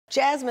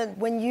Jazmyn,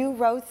 when you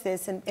wrote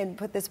this and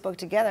put this book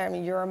together, I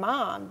mean, you're a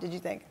mom. Did you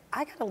think,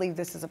 I gotta leave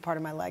this as a part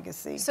of my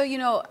legacy? So, you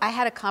know, I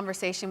had a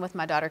conversation with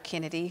my daughter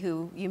Kennedy,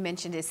 who you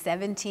mentioned is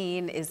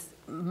 17, is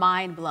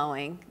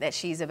mind-blowing that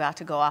she's about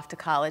to go off to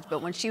college.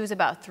 But when she was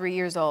about 3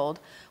 years old,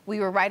 we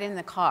were riding in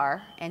the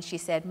car, and she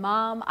said,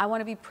 Mom, I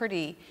wanna be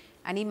pretty.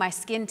 I need my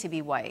skin to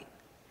be white.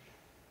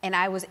 And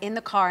I was in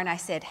the car, and I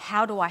said,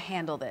 how do I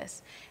handle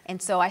this?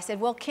 And so I said,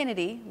 well,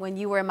 Kennedy, when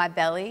you were in my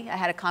belly, I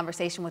had a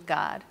conversation with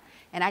God.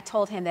 And I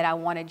told him that I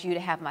wanted you to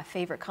have my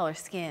favorite color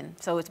skin,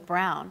 so it's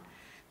brown,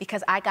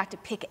 because I got to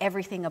pick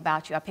everything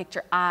about you. I picked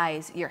your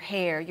eyes, your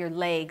hair, your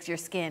legs, your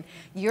skin.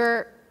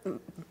 You're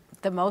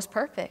the most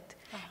perfect.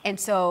 And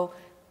so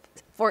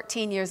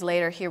 14 years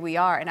later, here we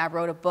are, and I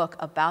wrote a book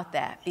about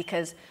that,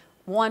 because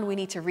one, we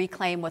need to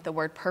reclaim what the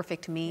word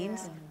perfect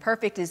means. Yeah.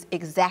 Perfect is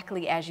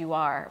exactly as you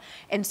are.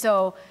 And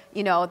so,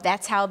 you know,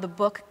 that's how the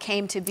book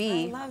came to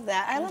be. I love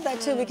that. I love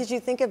that too, because you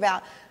think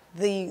about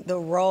the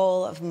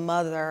role of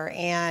mother,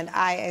 and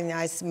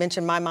I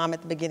mentioned my mom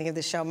at the beginning of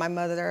the show. My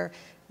mother,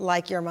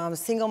 like your mom,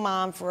 single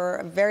mom for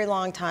a very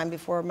long time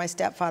before my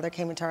stepfather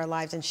came into our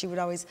lives, and she would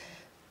always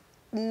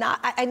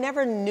I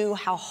never knew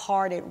how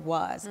hard it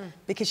was,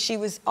 because she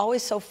was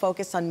always so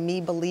focused on me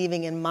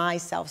believing in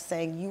myself,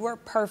 saying, you are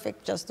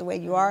perfect just the way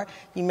you are.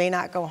 You may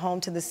not go home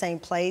to the same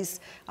place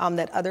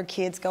that other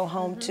kids go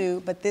home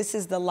to, but this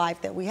is the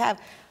life that we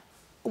have.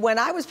 When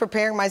I was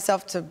preparing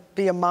myself to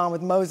be a mom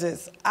with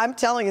Moses, I'm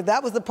telling you,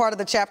 that was the part of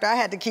the chapter I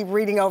had to keep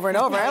reading over and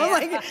over. I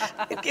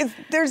was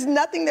like, there's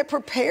nothing that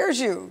prepares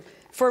you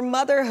for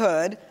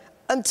motherhood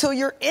until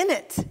you're in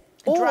it.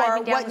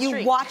 Or what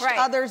you watched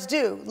others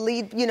do,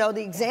 lead, you know,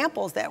 the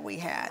examples that we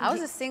had. I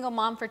was a single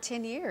mom for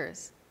 10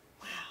 years.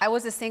 Wow. I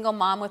was a single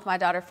mom with my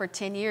daughter for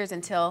 10 years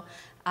until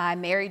I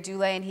married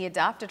Dule and he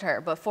adopted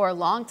her. But for a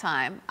long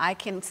time, I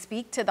can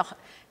speak to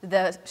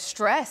the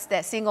stress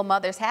that single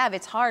mothers have.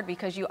 It's hard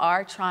because you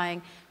are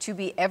trying to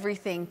be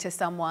everything to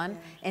someone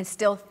and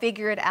still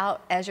figure it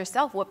out as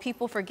yourself. What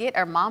people forget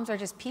are moms are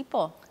just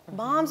people.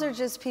 Moms are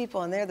just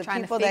people, and they're the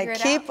people that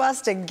keep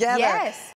us together. Yes.